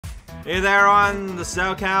Hey there, on the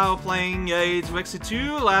SAJewers playing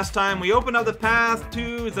a2xt2. Last time we opened up the path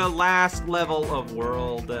to the last level of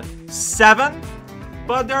World 7,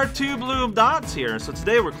 but there are 2 blue dots here, so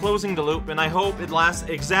today we're closing the loop, and I hope it lasts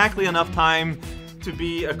exactly enough time to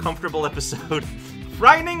be a comfortable episode.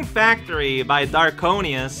 Frantic Factory by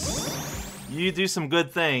Darkonius. You do some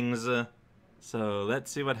good things, so let's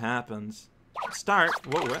see what happens. Start.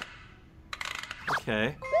 Whoa, what?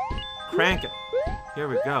 Okay. Crank it. Here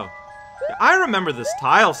we go. I remember this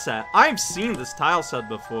tile set. I've seen this tile set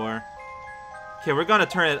before. Okay, we're gonna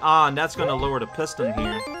turn it on. That's gonna lower the piston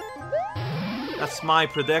here. That's my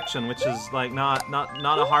prediction, which is like not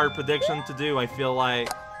a hard prediction to do. I feel like,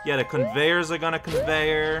 yeah, the conveyors are gonna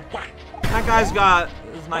conveyor. That guy's got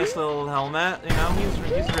his nice little helmet. You know,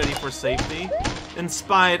 he's ready for safety, in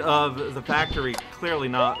spite of the factory clearly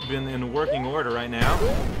not being in working order right now.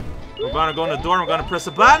 We're gonna go in the door. And we're gonna press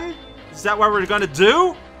a button. Is that what we're gonna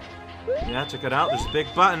do? Yeah, check it out. There's a big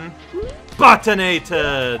button.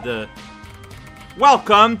 Buttonated!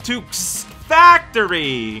 Welcome to a2xt2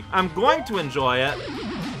 Factory! I'm going to enjoy it.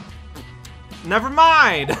 Never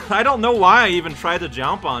mind! I don't know why I even tried to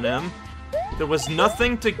jump on him. There was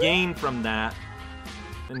nothing to gain from that.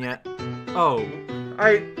 And yet... Oh.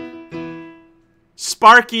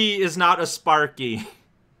 Sparky is not a Sparky,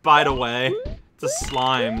 by the way. It's a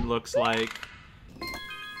slime, looks like.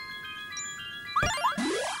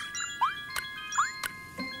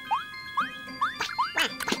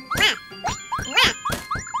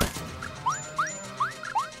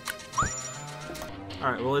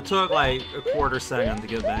 Alright, well it took like a quarter second to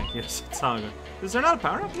get back here, so it's all good. Is there not a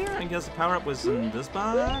power-up here? I guess the power-up was in this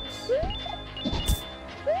box?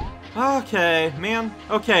 Okay, man.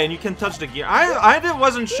 Okay, and you can touch the gear. I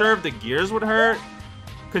wasn't sure if the gears would hurt,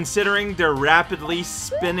 considering they're rapidly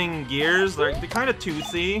spinning gears. Like, they're kind of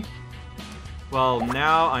toothy. Well,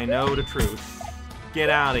 now I know the truth. Get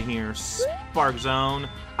out of here, Spark Zone.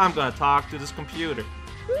 I'm gonna talk to this computer.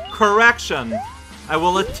 Correction! I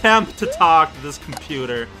will attempt to talk to this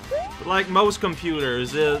computer. But like most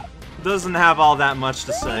computers, it doesn't have all that much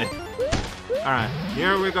to say. Alright,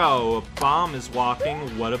 here we go. A bomb is walking.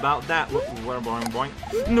 What about that?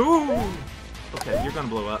 No! Okay, you're gonna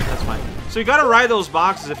blow up. That's fine. So you gotta ride those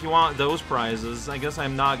boxes if you want those prizes. I guess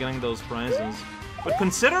I'm not getting those prizes. But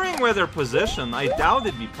considering where they're positioned, I doubt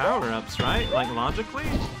it'd be power-ups, right? Like, logically?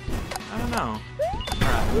 I don't know.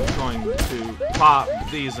 Alright, we're going to pop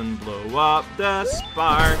these and blow up the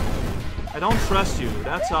spark. I don't trust you,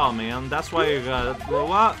 that's all, man. That's why you gotta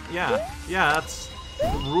blow up. Yeah, that's the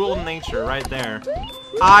rule of nature right there.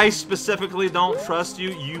 I specifically don't trust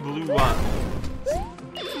you, you blew up.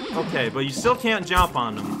 Okay, but you still can't jump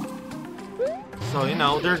on them. So, you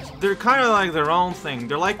know, they're kind of like their own thing.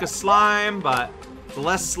 They're like a slime, but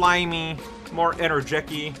less slimy, more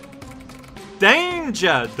energetic.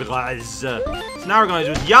 Danger! So now we're going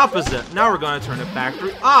to do the opposite. Now we're going to turn the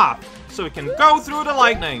factory off, so we can go through the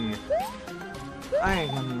lightning. I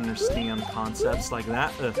don't understand concepts like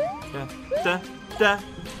that.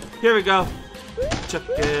 Here we go. Check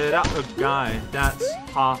it out, a guy that's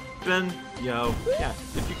hopping. Yo, yeah.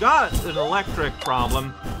 If you got an electric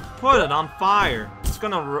problem, put it on fire. It's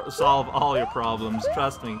gonna solve all your problems.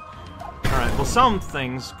 Trust me. All right. Well, some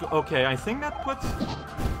things. Okay, I think that puts.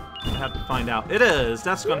 I have to find out. It is.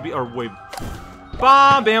 That's gonna be our way.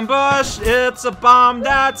 Bomb ambush! It's a bomb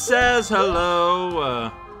that says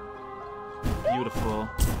hello. Beautiful.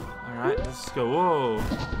 Alright, let's go. Whoa.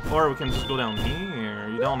 Or we can just go down here.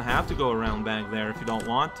 You don't have to go around back there if you don't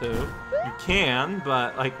want to. You can,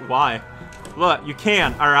 but, like, why? Look, you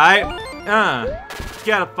can, alright?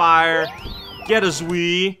 Get a fire. Get a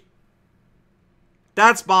zwee.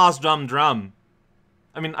 That's Boss Drum.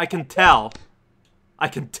 I mean, I can tell. I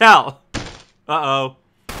can tell. Uh-oh.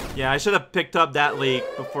 Yeah, I should have picked up that leak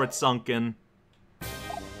before it sunk in.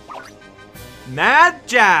 Mad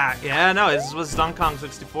Jack! Yeah, no, this was Donkey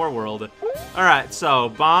 64 world. Alright, so,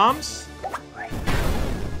 bombs.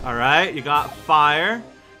 Alright, you got fire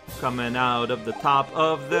coming out of the top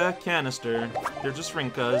of the canister. They're just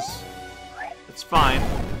rinkas. It's fine.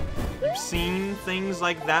 You've seen things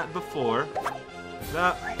like that before.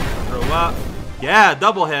 Up, throw up. Yeah,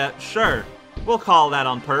 double hit, sure. We'll call that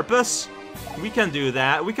on purpose. We can do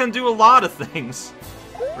that. We can do a lot of things.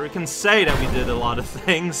 Or we can say that we did a lot of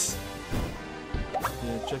things.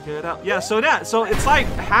 Yeah, check it out. Yeah, so it's like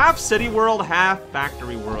half city world, half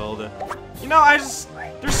factory world. You know,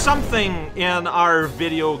 there's something in our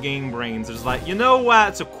video game brains. There's like, you know what?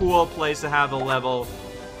 It's a cool place to have a level,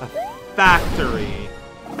 a factory.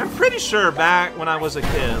 I'm pretty sure back when I was a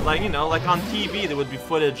kid, like, you know, like on TV there would be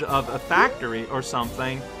footage of a factory or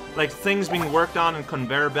something. like things being worked on in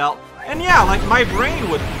conveyor belt. And yeah, like my brain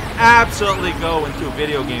would absolutely go into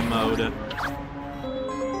video game mode.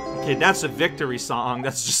 Okay, that's a victory song.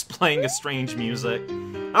 That's just playing a strange music.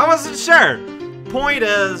 I wasn't sure. Point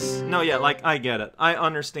is, no, yeah, like I get it. I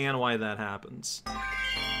understand why that happens.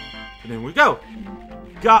 And there we go.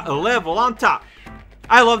 Got a level on top.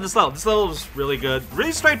 I love this level. This level is really good.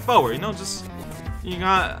 Really straightforward, you know, just you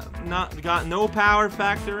got no power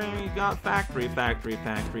factory, you got factory.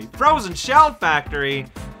 Frozen Shell Factory,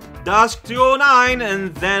 a2xt2,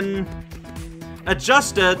 and then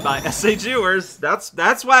adjusted by SAJewers.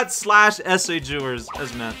 That's what /SAJewers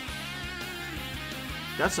has meant.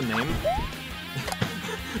 That's a name.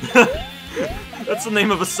 That's the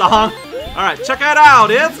name of a song. Alright, check it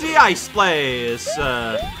out. It's the ice place.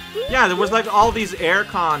 Yeah, there was like all these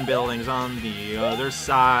aircon buildings on the other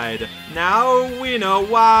side. Now we know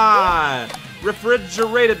why.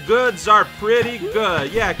 Refrigerated goods are pretty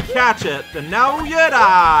good. Yeah, catch it. And now you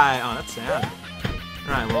die. Oh, that's sad.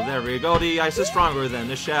 Alright, well, there we go. The ice is stronger than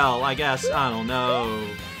the shell, I guess. I don't know.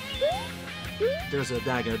 There's a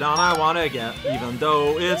dagger down I want to get, even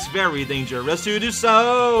though it's very dangerous to do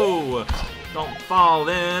so. Don't fall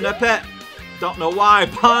in a pit. Don't know why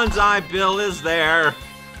Bonsai Bill is there.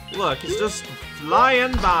 Look, he's just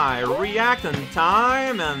flying by. Reacting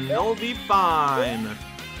time, and he'll be fine.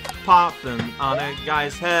 Popping on a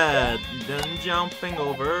guy's head, then jumping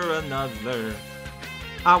over another.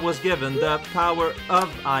 I was given the power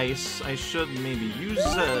of ice. I should maybe use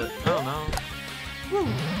it. I don't know. Woo.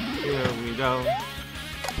 Here we go.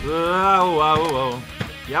 Whoa, whoa, whoa.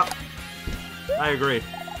 Yep. I agree.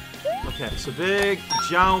 Okay, so big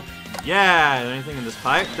jump. Yeah, anything in this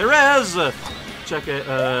pipe? There is! Check it.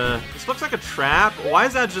 This looks like a trap. Why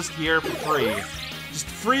is that just here for free? Just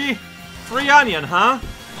free onion, huh?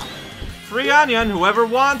 Free onion, whoever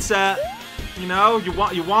wants it. You know, you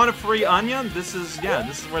want a free onion? This is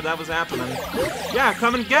where that was happening. Yeah,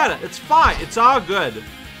 come and get it. It's fine. It's all good.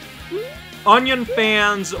 Onion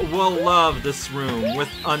fans will love this room with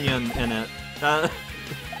onion in it.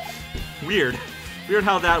 Weird. Weird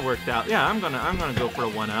how that worked out. Yeah, I'm gonna go for a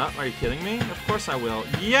 1-up. Are you kidding me? Of course I will.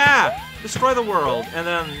 Yeah! Destroy the world, and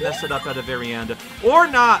then mess it up at the very end. Or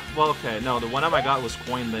not! Well, okay, no, the 1-up I got was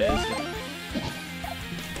coin-based.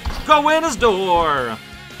 Go in his door!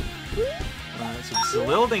 So it's a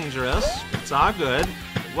little dangerous. It's all good.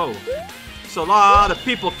 Whoa. So a lot of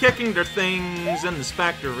people kicking their things in this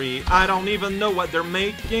factory. I don't even know what they're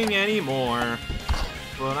making anymore.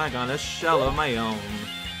 But I got a shell of my own.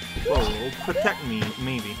 Whoa, protect me,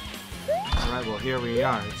 maybe. Alright, well, here we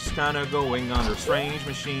are. Just kind of going under strange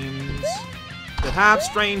machines that have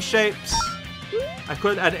strange shapes. I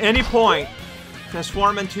could, at any point,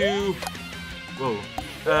 transform into... Whoa.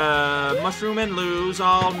 Mushroom and lose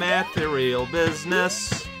all material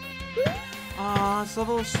business. Aw, this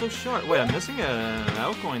level is so short. Wait, I'm missing an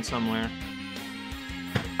outcoin somewhere.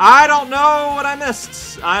 I don't know what I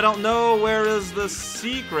missed. I don't know where is the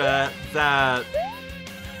secret that...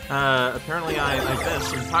 apparently I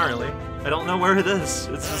missed entirely. I don't know where it is.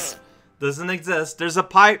 It just doesn't exist. There's a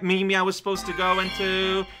pipe maybe I was supposed to go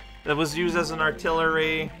into that was used as an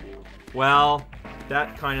artillery. Well,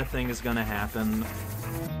 that kind of thing is gonna happen.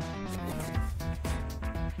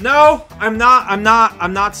 No, I'm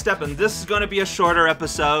not stepping. This is gonna be a shorter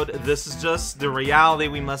episode. This is just the reality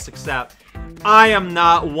we must accept. I am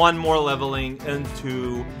not one more leveling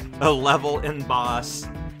into a level in boss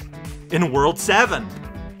in World 7.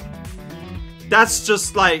 That's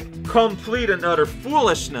just like complete and utter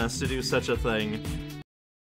foolishness to do such a thing.